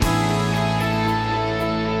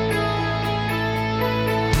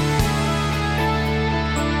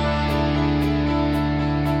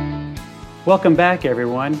Welcome back,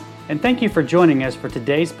 everyone, and thank you for joining us for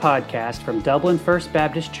today's podcast from Dublin First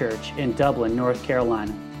Baptist Church in Dublin, North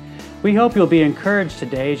Carolina. We hope you'll be encouraged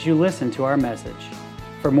today as you listen to our message.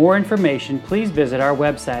 For more information, please visit our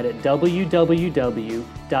website at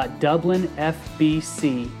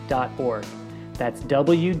www.dublinfbc.org. That's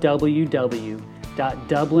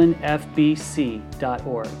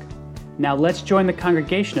www.dublinfbc.org. Now let's join the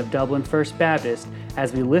congregation of Dublin First Baptist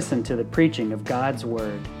as we listen to the preaching of God's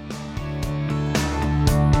Word.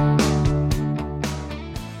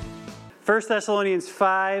 1 Thessalonians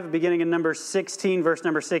 5, beginning in number 16, verse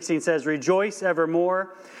number 16 says, "Rejoice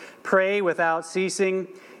evermore, pray without ceasing,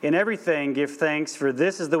 in everything give thanks, for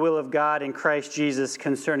this is the will of God in Christ Jesus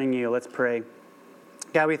concerning you." Let's pray.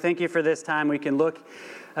 God, we thank you for this time. We can look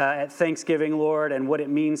at Thanksgiving, Lord, and what it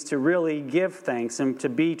means to really give thanks and to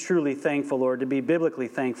be truly thankful, Lord, to be biblically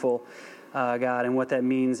thankful, God, and what that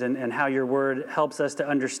means and how your word helps us to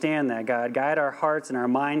understand that, God. Guide our hearts and our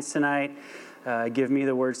minds tonight. Give me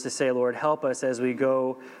the words to say, Lord. Help us as we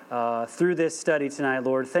go through this study tonight,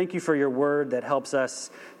 Lord. Thank you for your word that helps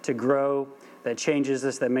us to grow, that changes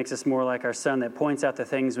us, that makes us more like our Son, that points out the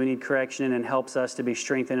things we need correction in and helps us to be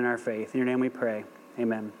strengthened in our faith. In your name we pray.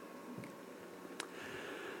 Amen.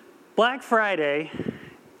 Black Friday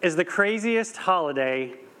is the craziest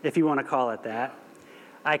holiday, if you want to call it that,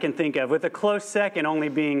 I can think of, with a close second only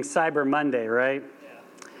being Cyber Monday, right?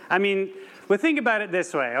 Yeah. I mean, but think about it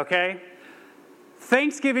this way, okay?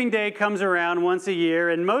 Thanksgiving Day comes around once a year,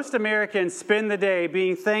 and most Americans spend the day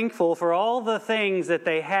being thankful for all the things that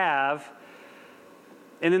they have.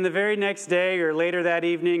 And then the very next day or later that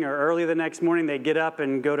evening or early the next morning, they get up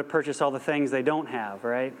and go to purchase all the things they don't have,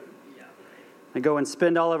 right? Yeah. They go and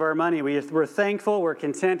spend all of our money. We're thankful, we're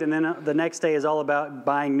content, and then the next day is all about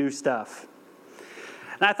buying new stuff.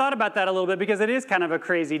 And I thought about that a little bit because it is kind of a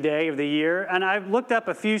crazy day of the year. And I've looked up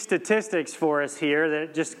a few statistics for us here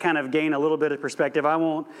that just kind of gain a little bit of perspective. I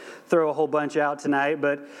won't throw a whole bunch out tonight,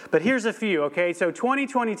 but here's a few, okay? So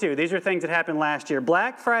 2022, these are things that happened last year.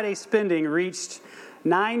 Black Friday spending reached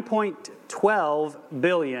 $9.12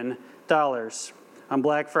 billion on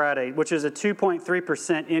Black Friday, which is a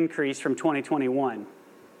 2.3% increase from 2021.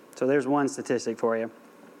 So there's one statistic for you.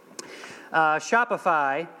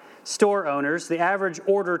 Shopify store owners, the average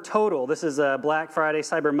order total, this is Black Friday,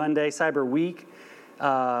 Cyber Monday, Cyber Week,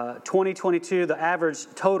 2022, the average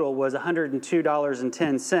total was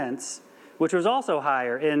 $102.10, which was also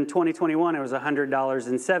higher. In 2021, it was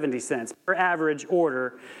 $100.70 per average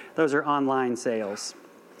order. Those are online sales.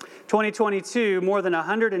 2022, more than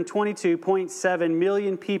 122.7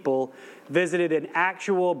 million people visited an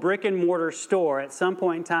actual brick-and-mortar store at some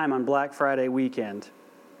point in time on Black Friday weekend,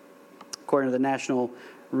 according to the National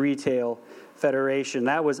Retail Federation.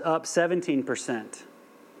 That was up 17%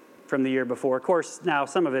 from the year before. Of course, now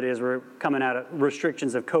some of it is we're coming out of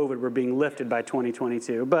restrictions of COVID were being lifted by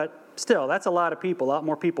 2022. But still, that's a lot of people, a lot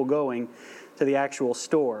more people going to the actual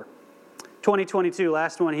store. 2022,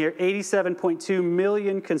 last one here, 87.2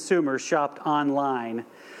 million consumers shopped online,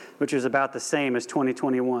 which is about the same as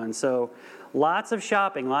 2021. So lots of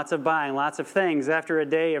shopping, lots of buying, lots of things after a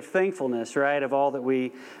day of thankfulness, right, of all that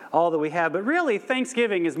we have. But really,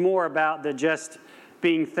 Thanksgiving is more about just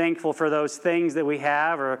being thankful for those things that we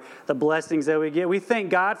have or the blessings that we get. We thank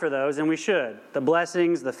God for those, and we should. The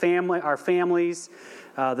blessings, the family, our families,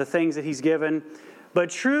 the things that He's given. But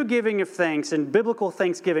true giving of thanks and biblical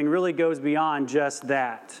thanksgiving really goes beyond just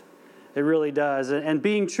that. It really does. And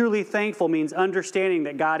being truly thankful means understanding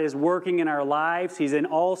that God is working in our lives. He's in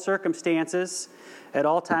all circumstances at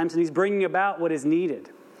all times, and He's bringing about what is needed.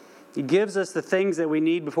 He gives us the things that we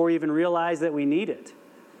need before we even realize that we need it.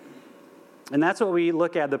 And that's what we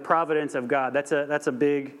look at, the providence of God. That's a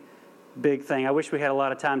big thing. I wish we had a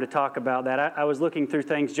lot of time to talk about that. I was looking through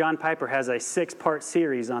things. John Piper has a 6-part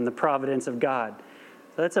series on the providence of God.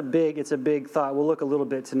 So it's a big thought. We'll look a little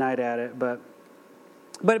bit tonight at it, but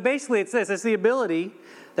basically it's this. It's the ability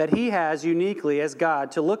that He has uniquely as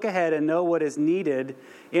God to look ahead and know what is needed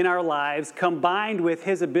in our lives combined with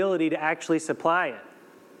His ability to actually supply it.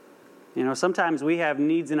 You know, sometimes we have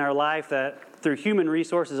needs in our life that through human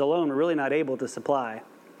resources alone we're really not able to supply.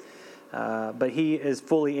 But He is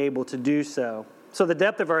fully able to do so. So the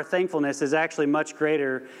depth of our thankfulness is actually much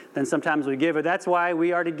greater than sometimes we give it. That's why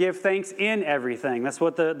we are to give thanks in everything. That's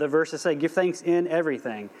what the verses say. Give thanks in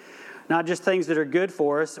everything. Not just things that are good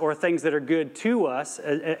for us or things that are good to us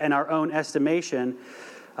in our own estimation,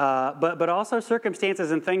 but also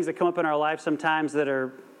circumstances and things that come up in our life sometimes that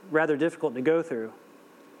are rather difficult to go through.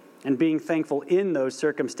 and being thankful in those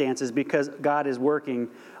circumstances because God is working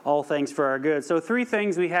all things for our good. So 3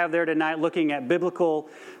 things we have there tonight looking at biblical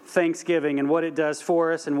thanksgiving and what it does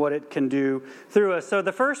for us and what it can do through us. So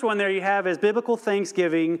the first one there you have is biblical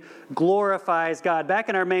thanksgiving glorifies God. Back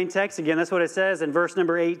in our main text again, that's what it says in verse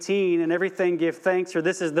number 18, "And everything give thanks, for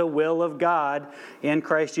this is the will of God in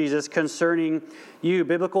Christ Jesus concerning you."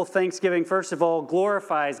 Biblical thanksgiving, first of all,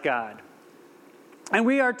 glorifies God. And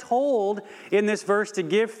we are told in this verse to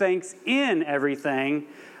give thanks in everything,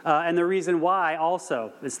 and the reason why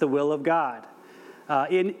also, it's the will of God.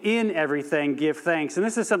 In everything, give thanks. And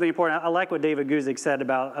this is something important. I like what David Guzik said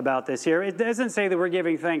about this here. It doesn't say that we're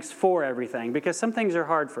giving thanks for everything, because some things are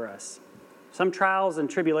hard for us. Some trials and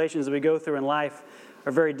tribulations that we go through in life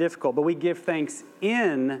are very difficult, but we give thanks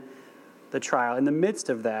in the trial, in the midst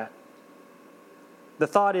of that. The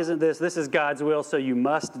thought isn't this is God's will, so you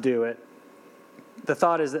must do it. The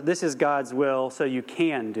thought is that this is God's will, so you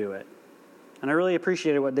can do it. And I really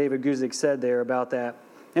appreciated what David Guzik said there about that.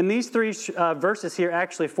 And these 3 verses here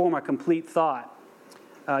actually form a complete thought.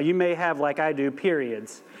 You may have, like I do,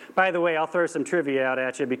 periods. By the way, I'll throw some trivia out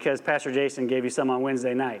at you because Pastor Jason gave you some on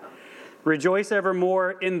Wednesday night. Rejoice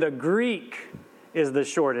evermore in the Greek is the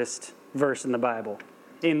shortest verse in the Bible.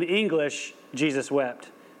 In the English, Jesus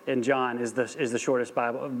wept. In John is the shortest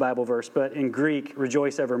Bible verse. But in Greek,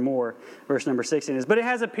 rejoice evermore, verse number 16 is. But it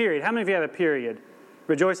has a period. How many of you have a period?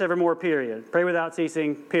 Rejoice evermore, period. Pray without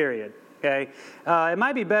ceasing, period. Okay? It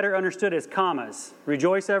might be better understood as commas.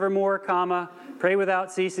 Rejoice evermore, comma. Pray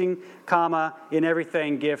without ceasing, comma. In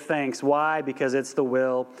everything, give thanks. Why? Because it's the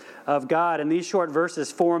will of God. And these short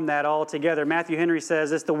verses form that all together. Matthew Henry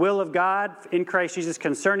says, it's the will of God in Christ Jesus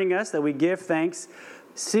concerning us that we give thanks,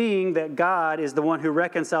 seeing that God is the one who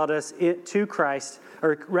reconciled us to Christ,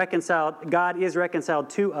 or God is reconciled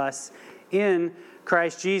to us in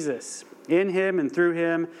Christ Jesus. In Him and through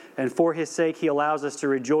Him and for His sake, He allows us to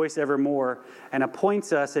rejoice evermore and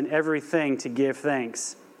appoints us in everything to give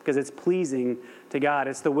thanks because it's pleasing to God.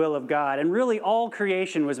 It's the will of God. And really all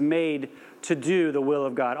creation was made to do the will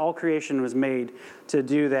of God. All creation was made to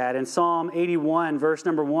do that. In Psalm 81, verse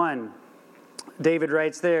number 1, David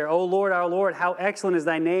writes there, "O Lord, our Lord, how excellent is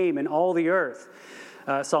thy name in all the earth."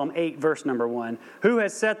 Psalm 8, verse number 1. "Who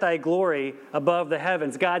has set thy glory above the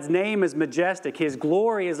heavens?" God's name is majestic. His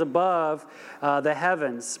glory is above the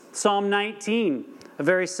heavens. Psalm 19, a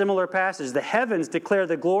very similar passage. "The heavens declare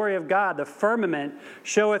the glory of God. The firmament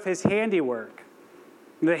showeth His handiwork."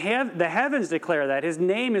 The heavens declare that. His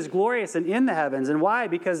name is glorious and in the heavens. And why?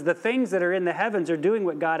 Because the things that are in the heavens are doing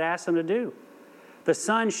what God asked them to do. The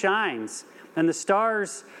sun shines. And the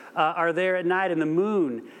stars are there at night, and the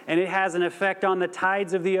moon, and it has an effect on the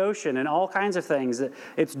tides of the ocean and all kinds of things.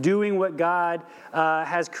 It's doing what God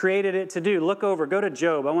has created it to do. Go to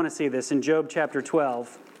Job. I want to see this in Job chapter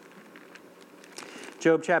 12.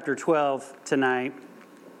 Job chapter 12 tonight.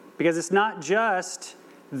 Because it's not just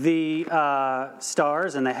the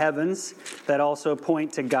stars and the heavens that also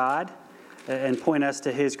point to God and point us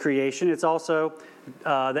to His creation. It's also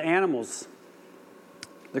the animals,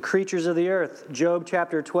 the creatures of the earth. Job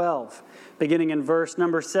chapter 12, beginning in verse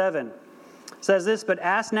number 7, says this, "But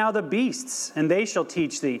ask now the beasts, and they shall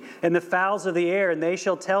teach thee, and the fowls of the air, and they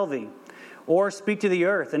shall tell thee. Or speak to the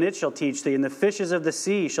earth, and it shall teach thee, and the fishes of the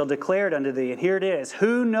sea shall declare it unto thee." And here it is,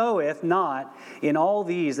 "Who knoweth not in all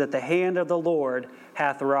these that the hand of the Lord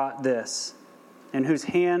hath wrought this, and whose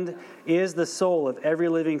hand is the soul of every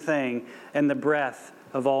living thing, and the breath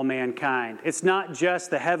of all mankind." It's not just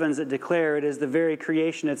the heavens that declare, it is the very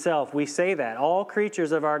creation itself. We say that. All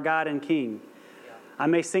creatures of our God and King. I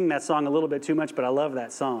may sing that song a little bit too much, but I love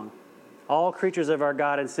that song. All creatures of our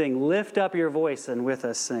God and sing. Lift up your voice and with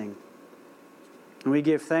us sing. And we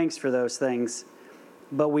give thanks for those things,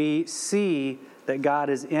 but we see that God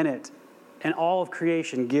is in it, and all of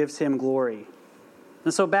creation gives Him glory.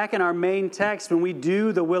 And so back in our main text, when we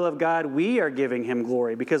do the will of God, we are giving Him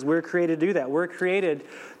glory because we're created to do that. We're created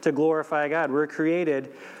to glorify God. We're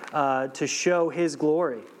created to show His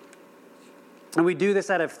glory. And we do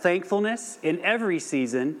this out of thankfulness in every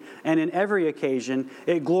season and in every occasion.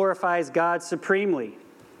 It glorifies God supremely.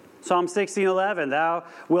 Psalm 16:11, "Thou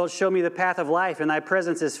wilt show me the path of life. In thy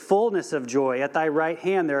presence is fullness of joy. At thy right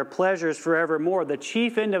hand there are pleasures forevermore." The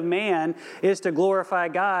chief end of man is to glorify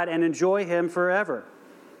God and enjoy Him forever.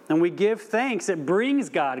 And we give thanks. It brings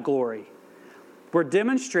God glory. We're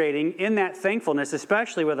demonstrating in that thankfulness,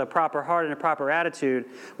 especially with a proper heart and a proper attitude,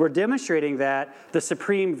 we're demonstrating that the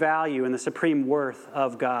supreme value and the supreme worth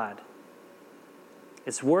of God.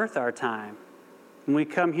 It's worth our time. When we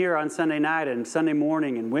come here on Sunday night and Sunday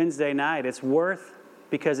morning and Wednesday night, it's worth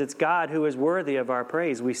because it's God who is worthy of our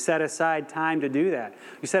praise. We set aside time to do that.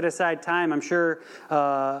 You set aside time, I'm sure,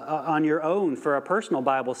 on your own for a personal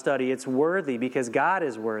Bible study. It's worthy because God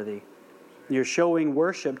is worthy. You're showing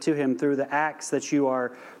worship to Him through the acts that you are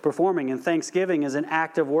performing. And thanksgiving is an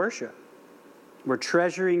act of worship. We're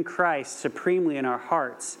treasuring Christ supremely in our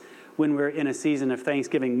hearts when we're in a season of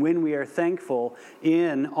thanksgiving, when we are thankful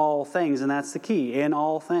in all things. And that's the key, in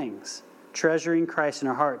all things. Treasuring Christ in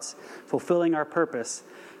our hearts, fulfilling our purpose,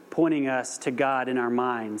 pointing us to God in our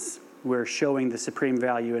minds. We're showing the supreme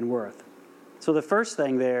value and worth. So the first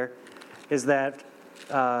thing there is that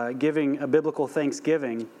giving a biblical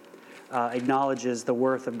thanksgiving acknowledges the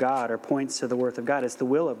worth of God or points to the worth of God. It's the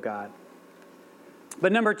will of God.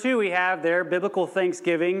 But number two, we have there, biblical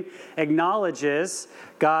thanksgiving acknowledges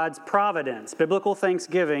God's providence. Biblical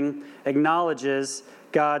thanksgiving acknowledges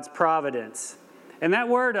God's providence. And that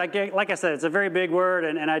word, like I said, it's a very big word,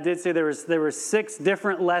 and I did see there were 6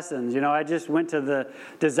 different lessons. You know, I just went to the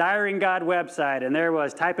Desiring God website, and there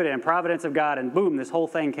was, type it in, providence of God, and boom, this whole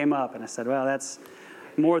thing came up. And I said, well, that's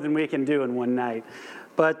more than we can do in one night.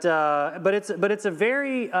 But it's a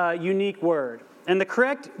very unique word. And the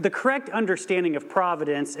correct understanding of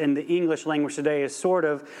providence in the English language today is sort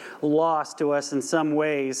of lost to us in some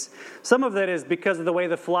ways. Some of that is because of the way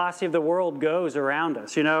the philosophy of the world goes around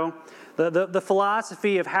us, you know. The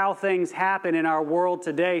philosophy of how things happen in our world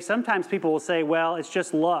today, sometimes people will say, well, it's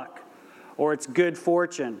just luck, or it's good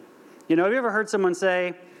fortune. You know, have you ever heard someone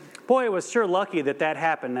say, boy, it was sure lucky that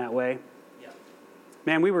happened that way. Yeah.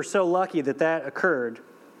 Man, we were so lucky that occurred.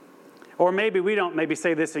 Or maybe we don't maybe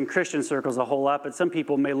say this in Christian circles a whole lot, but some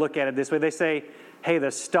people may look at it this way. They say, hey,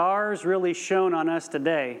 the stars really shone on us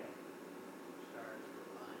today.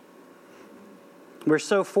 We're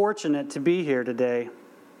so fortunate to be here today.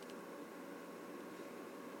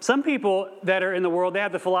 Some people that are in the world, they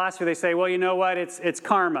have the philosophy, they say, well, you know what, it's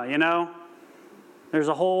karma, you know. There's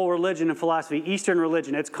a whole religion and philosophy, Eastern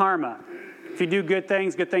religion, it's karma. If you do good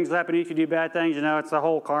things will happen to you. If you do bad things, you know, it's the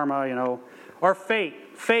whole karma, you know. Or fate.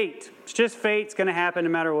 It's just fate. It's going to happen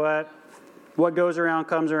no matter what. What goes around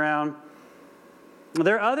comes around.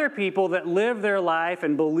 There are other people that live their life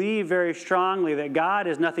and believe very strongly that God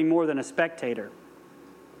is nothing more than a spectator.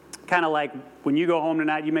 Kind of like when you go home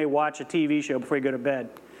tonight, you may watch a TV show before you go to bed.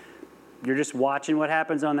 You're just watching what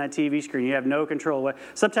happens on that TV screen. You have no control.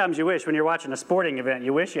 Sometimes you wish, when you're watching a sporting event,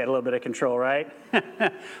 you wish you had a little bit of control, right?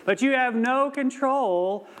 But you have no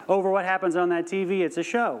control over what happens on that TV. It's a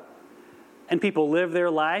show. And people live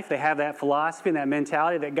their life. They have that philosophy and that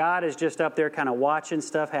mentality that God is just up there kind of watching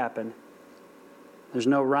stuff happen. There's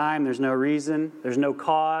no rhyme. There's no reason. There's no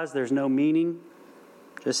cause. There's no meaning.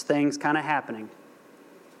 Just things kind of happening.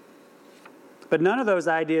 But none of those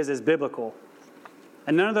ideas is biblical.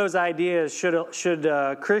 And none of those ideas should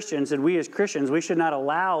Christians, and we as Christians, we should not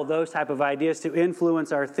allow those type of ideas to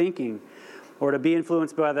influence our thinking or to be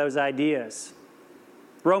influenced by those ideas.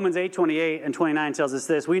 Romans 8:28 and 29 tells us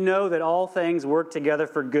this: we know that all things work together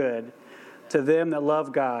for good to them that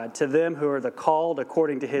love God, to them who are the called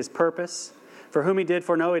according to His purpose. For whom He did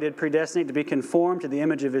foreknow, He did predestinate to be conformed to the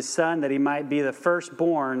image of His Son, that He might be the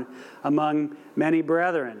firstborn among many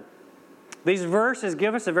brethren. These verses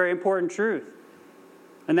give us a very important truth.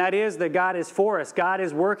 And that is that God is for us. God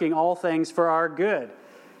is working all things for our good.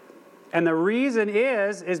 And the reason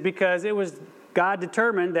is because it was God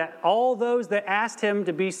determined that all those that asked Him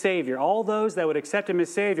to be Savior, all those that would accept Him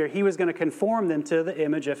as Savior, He was going to conform them to the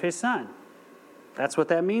image of His Son. That's what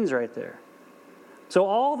that means right there. So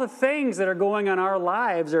all the things that are going on in our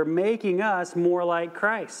lives are making us more like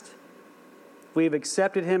Christ. We've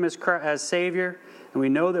accepted Him as Savior, and we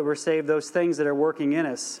know that we're saved. Those things that are working in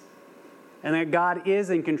us, and that God is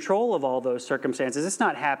in control of all those circumstances. It's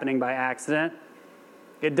not happening by accident.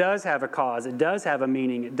 It does have a cause. It does have a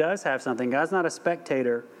meaning. It does have something. God's not a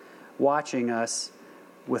spectator watching us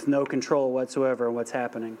with no control whatsoever of what's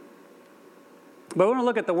happening. But I want to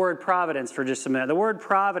look at the word providence for just a minute. The word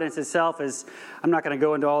providence itself is, I'm not going to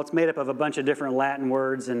go into all, it's made up of a bunch of different Latin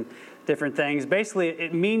words and different things. Basically,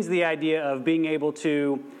 it means the idea of being able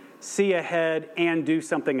to see ahead and do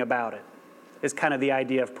something about it. Is kind of the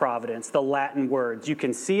idea of providence, the Latin words. You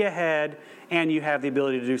can see ahead and you have the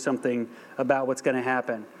ability to do something about what's going to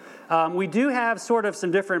happen. We do have sort of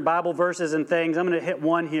some different Bible verses and things. I'm going to hit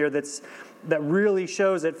one here that really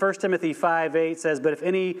shows it. 1 Timothy 5:8 says, but if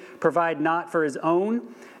any provide not for his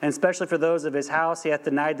own, and especially for those of his house, he hath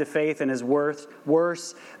denied the faith and is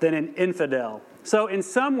worse than an infidel. So in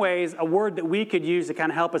some ways, a word that we could use to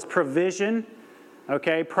kind of help us, provision,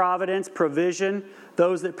 okay, providence, provision,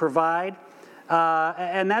 those that provide.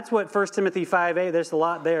 And that's what 1 Timothy 5:8, there's a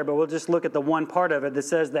lot there, but we'll just look at the one part of it that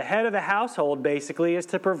says the head of the household basically is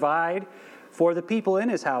to provide for the people in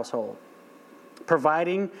his household.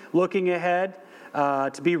 Providing, looking ahead,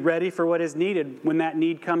 to be ready for what is needed when that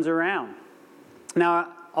need comes around. Now,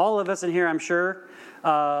 all of us in here, I'm sure,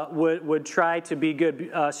 would try to be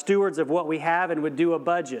good stewards of what we have and would do a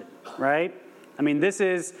budget, right? I mean, this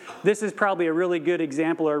is probably a really good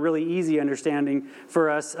example or a really easy understanding for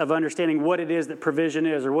us of understanding what it is that provision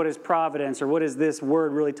is, or what is providence, or what is this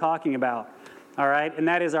word really talking about, all right? And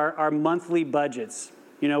that is our monthly budgets.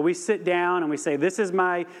 You know, we sit down and we say, this is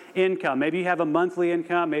my income. Maybe you have a monthly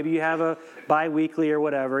income. Maybe you have a bi-weekly or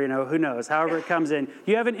whatever, you know, who knows. However it comes in.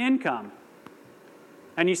 You have an income.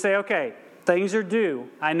 And you say, okay, things are due.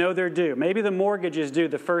 I know they're due. Maybe the mortgage is due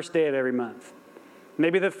the first day of every month.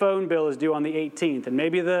 Maybe the phone bill is due on the 18th. And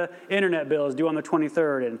maybe the internet bill is due on the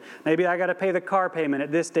 23rd. And maybe I got to pay the car payment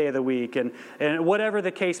at this day of the week. And whatever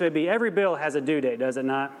the case may be, every bill has a due date, does it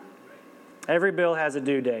not? Every bill has a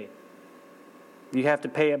due date. You have to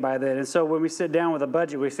pay it by then. And so when we sit down with a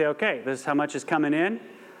budget, we say, okay, this is how much is coming in,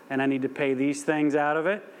 and I need to pay these things out of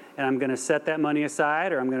it, and I'm going to set that money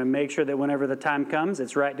aside, or I'm going to make sure that whenever the time comes,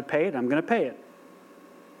 it's right to pay it, I'm going to pay it.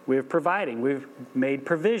 We're providing. We've made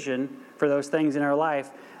provision for those things in our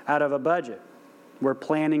life out of a budget. We're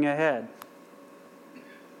planning ahead.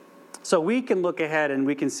 So we can look ahead and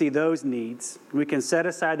we can see those needs. We can set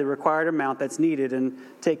aside the required amount that's needed and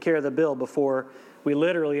take care of the bill before we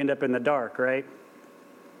literally end up in the dark, right?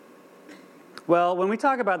 Well, when we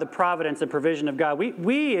talk about the providence and provision of God,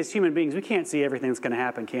 we as human beings, we can't see everything that's going to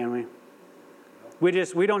happen, can we?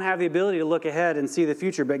 We don't have the ability to look ahead and see the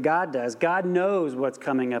future, but God does. God knows what's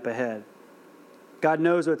coming up ahead. God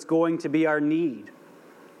knows what's going to be our need.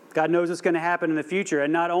 God knows what's going to happen in the future.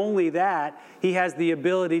 And not only that, He has the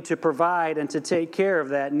ability to provide and to take care of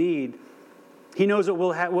that need. He knows what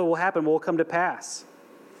will happen, what will come to pass.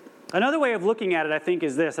 Another way of looking at it, I think,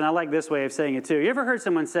 is this, and I like this way of saying it too. You ever heard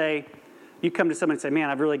someone say, you come to someone and say, man,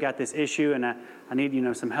 I've really got this issue and I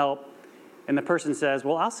need, some help. And the person says,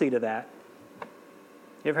 well, I'll see to that.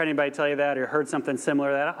 You ever heard anybody tell you that or heard something similar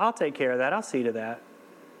to that? I'll take care of that. I'll see to that.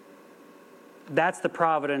 That's the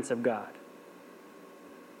providence of God.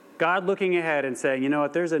 God looking ahead and saying, you know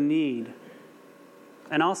what, there's a need.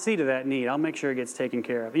 And I'll see to that need. I'll make sure it gets taken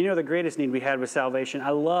care of. You know, the greatest need we had was salvation. I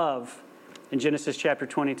love in Genesis chapter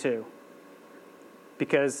 22.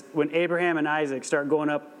 Because when Abraham and Isaac start going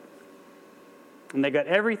up, and they got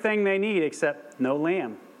everything they need except no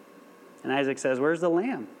lamb. And Isaac says, where's the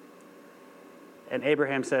lamb? And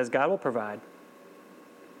Abraham says, God will provide.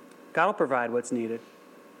 God will provide what's needed.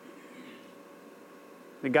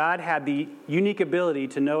 God had the unique ability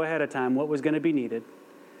to know ahead of time what was going to be needed.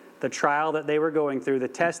 The trial that they were going through, the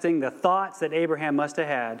testing, the thoughts that Abraham must have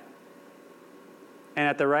had. And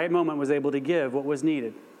at the right moment was able to give what was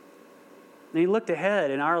needed. And he looked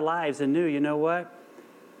ahead in our lives and knew, you know what?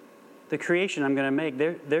 The creation I'm going to make,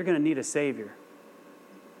 they're going to need a Savior.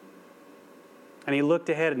 And he looked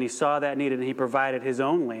ahead and he saw that need and he provided his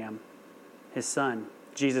own lamb, his son,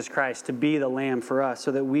 Jesus Christ, to be the lamb for us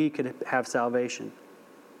so that we could have salvation.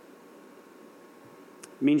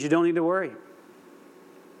 It means you don't need to worry.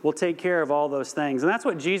 We'll take care of all those things. And that's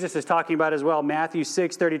what Jesus is talking about as well. Matthew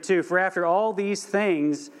 6:32. For after all these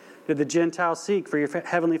things did the Gentiles seek, for your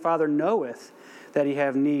heavenly Father knoweth that ye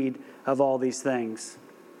have need of all these things.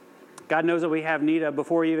 God knows what we have need of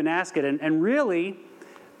before we even ask it. And really,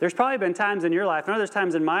 there's probably been times in your life, I know there's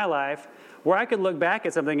times in my life, where I could look back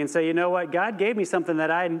at something and say, you know what, God gave me something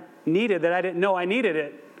that I needed that I didn't know I needed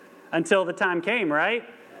it until the time came, right?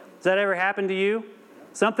 Has that ever happened to you?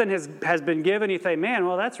 Something has been given, you think, man,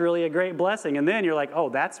 well, that's really a great blessing. And then you're like, oh,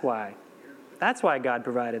 that's why. That's why God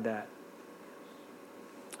provided that.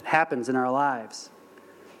 It happens in our lives.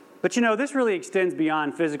 But you know, this really extends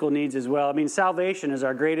beyond physical needs as well. I mean, salvation is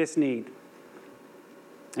our greatest need.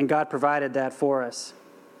 And God provided that for us.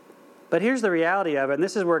 But here's the reality of it, and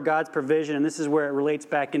this is where God's provision, and this is where it relates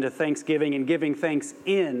back into thanksgiving and giving thanks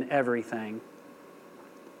in everything.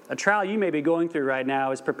 A trial you may be going through right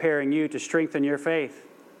now is preparing you to strengthen your faith.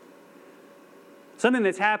 Something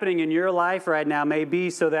that's happening in your life right now may be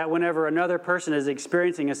so that whenever another person is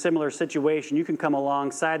experiencing a similar situation, you can come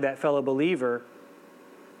alongside that fellow believer.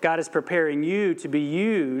 God is preparing you to be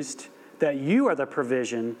used, that you are the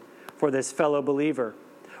provision for this fellow believer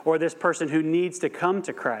or this person who needs to come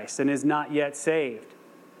to Christ and is not yet saved.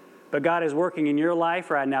 But God is working in your life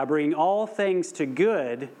right now, bringing all things to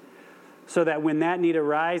good so that when that need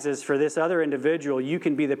arises for this other individual, you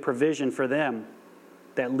can be the provision for them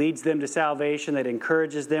that leads them to salvation, that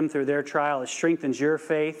encourages them through their trial, it strengthens your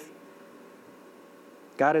faith.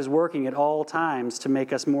 God is working at all times to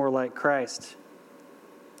make us more like Christ,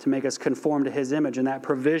 to make us conform to His image, and that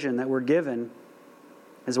provision that we're given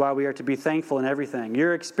is why we are to be thankful in everything.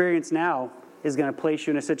 Your experience now is going to place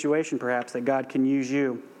you in a situation, perhaps, that God can use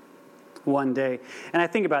you one day. And I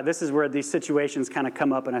think about this is where these situations kind of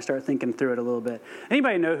come up, and I start thinking through it a little bit.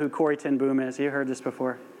 Anybody know who Corrie ten Boom is? You heard this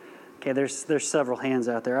before? Okay, there's several hands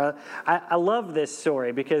out there. I love this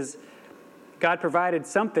story because God provided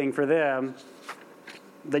something for them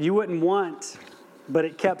that you wouldn't want, but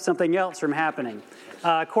it kept something else from happening.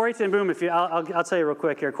 Corrie ten Boom, I'll tell you real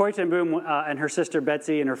quick here. Corrie ten Boom and her sister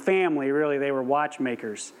Betsy and her family, really, they were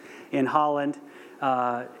watchmakers in Holland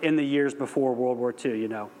in the years before World War II, you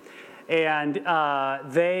know. And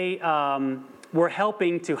they were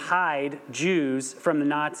helping to hide Jews from the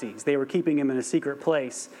Nazis. They were keeping them in a secret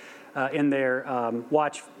place in their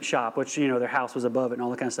watch shop, which, you know, their house was above it and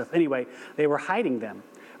all that kind of stuff. Anyway, they were hiding them.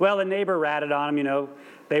 Well, the neighbor ratted on them, you know.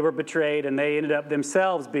 They were betrayed, and they ended up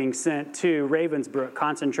themselves being sent to Ravensbrück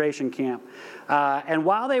concentration camp. And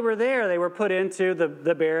while they were there, they were put into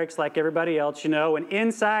the barracks like everybody else, you know. And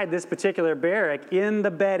inside this particular barrack, in the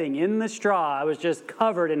bedding, in the straw, it was just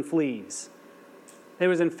covered in fleas. It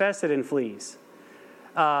was infested in fleas.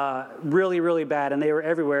 Really, really bad, and they were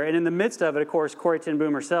everywhere. And in the midst of it, of course, Corrie ten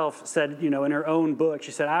Boom herself said, you know, in her own book,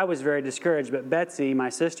 she said, I was very discouraged, but Betsy, my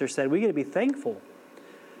sister, said, we got to be thankful.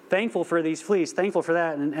 Thankful for these fleas, thankful for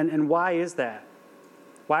that. And why is that?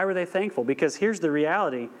 Why were they thankful? Because here's the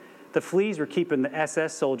reality. The fleas were keeping the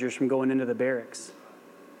SS soldiers from going into the barracks.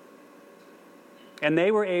 And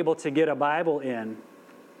they were able to get a Bible in.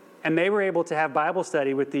 And they were able to have Bible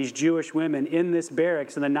study with these Jewish women in this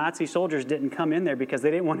barracks. And the Nazi soldiers didn't come in there because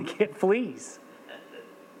they didn't want to get fleas.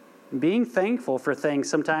 Being thankful for things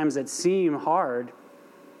sometimes that seem hard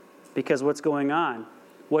because what's going on?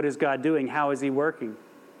 What is God doing? How is He working?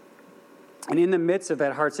 And in the midst of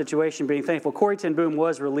that hard situation, being thankful. Corrie ten Boom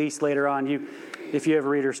was released later on. If you ever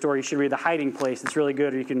read her story, you should read The Hiding Place. It's really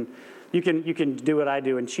good. You can do what I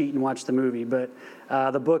do and cheat and watch the movie. But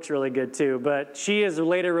the book's really good too. But she is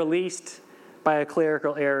later released by a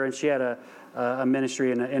clerical error, and she had a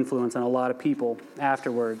ministry and an influence on a lot of people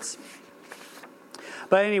afterwards.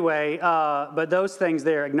 But anyway, but those things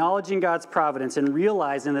there, acknowledging God's providence and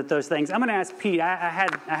realizing that those things. I'm going to ask Pete. I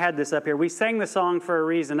had this up here. We sang the song for a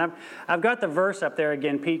reason. I've got the verse up there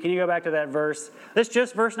again. Pete, can you go back to that verse? This is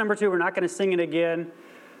just verse number 2. We're not going to sing it again.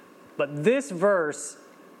 But this verse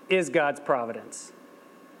is God's providence.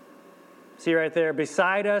 See right there,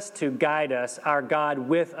 beside us to guide us, our God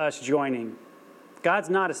with us joining. God's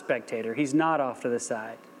not a spectator. He's not off to the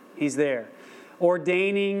side. He's there,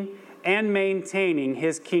 ordaining and maintaining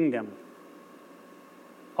His kingdom.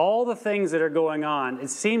 All the things that are going on, it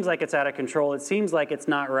seems like it's out of control. It seems like it's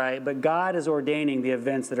not right, but God is ordaining the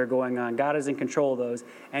events that are going on. God is in control of those,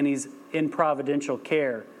 and He's in providential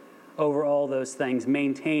care over all those things,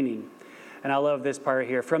 maintaining. And I love this part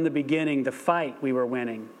here. From the beginning, the fight we were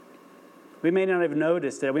winning. We may not have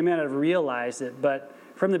noticed it. We may not have realized it, but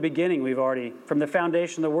from the beginning, from the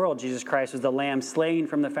foundation of the world, Jesus Christ was the Lamb slain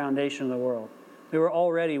from the foundation of the world. We were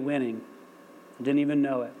already winning. Didn't even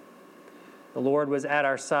know it. The Lord was at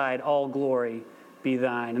our side. All glory be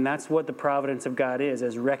thine. And that's what the providence of God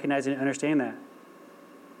is recognizing and understanding that.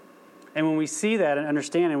 And when we see that and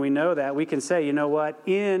understand and we know that, we can say, you know what?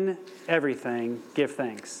 In everything, give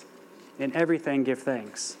thanks. In everything, give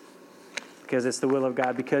thanks. Because it's the will of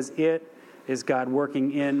God. Because it is God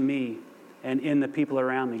working in me and in the people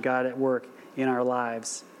around me. God at work in our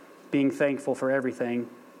lives. Being thankful for everything.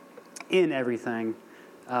 In everything,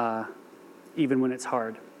 even when it's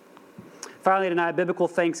hard. Finally, tonight, biblical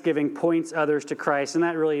thanksgiving points others to Christ, and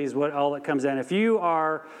that really is what all that comes in. If you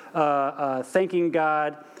are thanking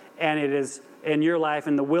God, and it is in your life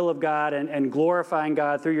in the will of God and glorifying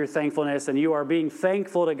God through your thankfulness, and you are being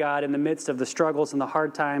thankful to God in the midst of the struggles and the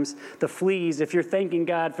hard times, the fleas, if you're thanking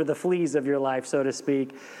God for the fleas of your life, so to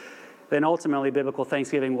speak, then ultimately biblical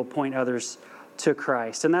thanksgiving will point others to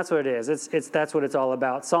Christ. And that's what it is. That's what it's all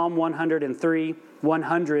about. Psalm 100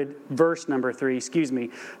 verse number 3,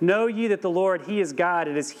 Know ye that the Lord, He is God.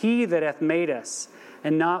 It is He that hath made us,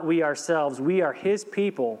 and not we ourselves. We are His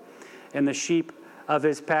people and the sheep of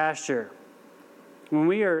His pasture. When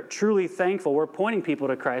we are truly thankful, we're pointing people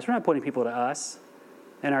to Christ. We're not pointing people to us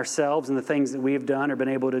and ourselves and the things that we've done or been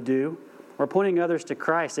able to do. We're pointing others to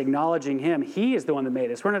Christ, acknowledging Him. He is the one that made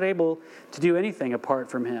us. We're not able to do anything apart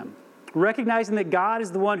from Him. Recognizing that God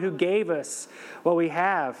is the one who gave us what we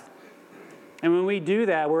have. And when we do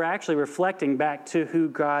that, we're actually reflecting back to who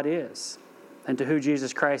God is and to who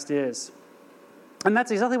Jesus Christ is. And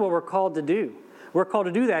that's exactly what we're called to do. We're called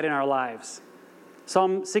to do that in our lives.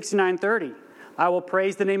 Psalm 69:30. I will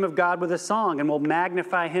praise the name of God with a song and will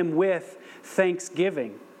magnify him with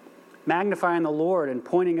thanksgiving. Magnifying the Lord and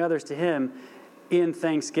pointing others to him in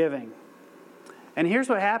thanksgiving. And here's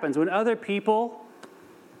what happens. When other people,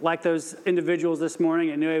 like those individuals this morning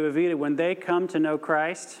at Nueva Vida, when they come to know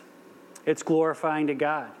Christ, it's glorifying to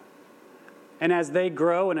God. And as they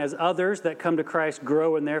grow and as others that come to Christ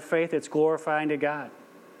grow in their faith, it's glorifying to God.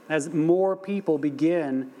 As more people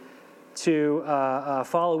begin to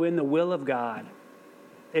follow in the will of God,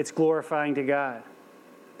 it's glorifying to God.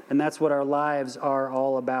 And that's what our lives are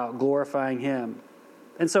all about, glorifying him.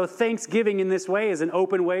 And so Thanksgiving in this way is an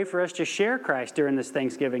open way for us to share Christ during this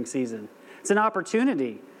Thanksgiving season. It's an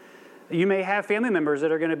opportunity. You may have family members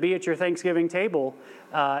that are going to be at your Thanksgiving table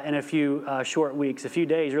in a few short weeks, a few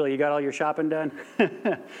days, really. You got all your shopping done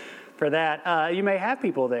for that. You may have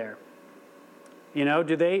people there. You know, are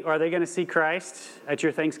they going to see Christ at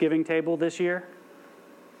your Thanksgiving table this year?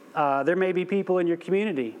 There may be people in your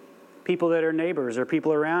community, people that are neighbors or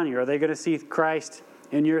people around you. Are they going to see Christ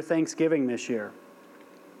in your Thanksgiving this year?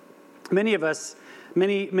 Many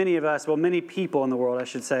people in the world, I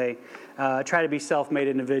should say, try to be self-made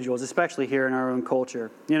individuals, especially here in our own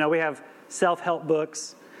culture. You know, we have self-help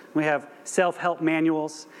books, we have self-help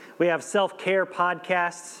manuals, we have self-care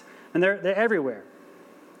podcasts, and they're everywhere.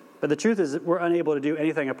 But the truth is that we're unable to do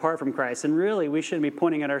anything apart from Christ, and really we shouldn't be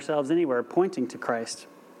pointing at ourselves anywhere, pointing to Christ.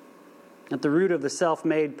 At the root of the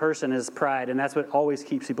self-made person is pride, and that's what always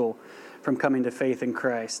keeps people from coming to faith in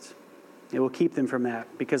Christ. It will keep them from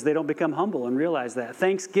that because they don't become humble and realize that.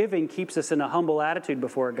 Thanksgiving keeps us in a humble attitude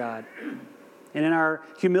before God. And in our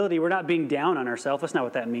humility, we're not being down on ourselves. That's not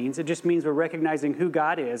what that means. It just means we're recognizing who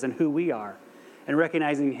God is and who we are and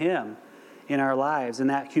recognizing him in our lives.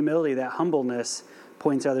 And that humility, that humbleness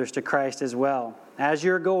points others to Christ as well. As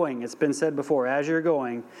you're going, it's been said before, as you're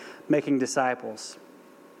going, making disciples.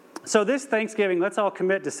 So this Thanksgiving, let's all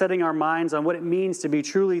commit to setting our minds on what it means to be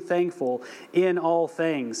truly thankful in all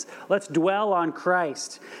things. Let's dwell on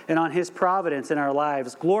Christ and on his providence in our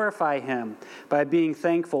lives. Glorify him by being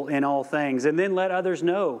thankful in all things. And then let others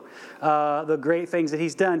know the great things that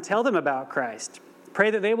he's done. Tell them about Christ.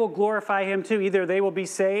 Pray that they will glorify him too. Either they will be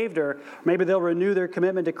saved or maybe they'll renew their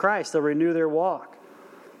commitment to Christ. They'll renew their walk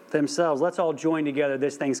themselves. Let's all join together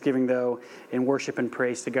this Thanksgiving, though, in worship and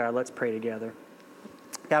praise to God. Let's pray together.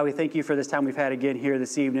 God, we thank you for this time we've had again here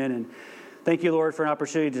this evening. And thank you, Lord, for an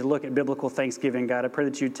opportunity to look at biblical Thanksgiving, God. I pray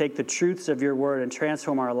that you take the truths of your word and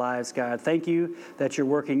transform our lives, God. Thank you that you're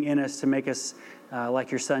working in us to make us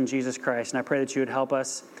like your Son, Jesus Christ. And I pray that you would help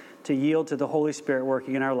us to yield to the Holy Spirit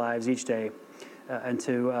working in our lives each day and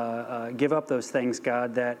to give up those things,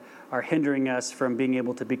 God, that are hindering us from being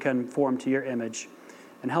able to become formed to your image.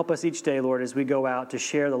 And help us each day, Lord, as we go out to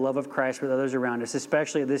share the love of Christ with others around us,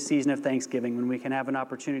 especially at this season of Thanksgiving when we can have an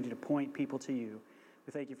opportunity to point people to you.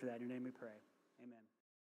 We thank you for that. In your name we pray.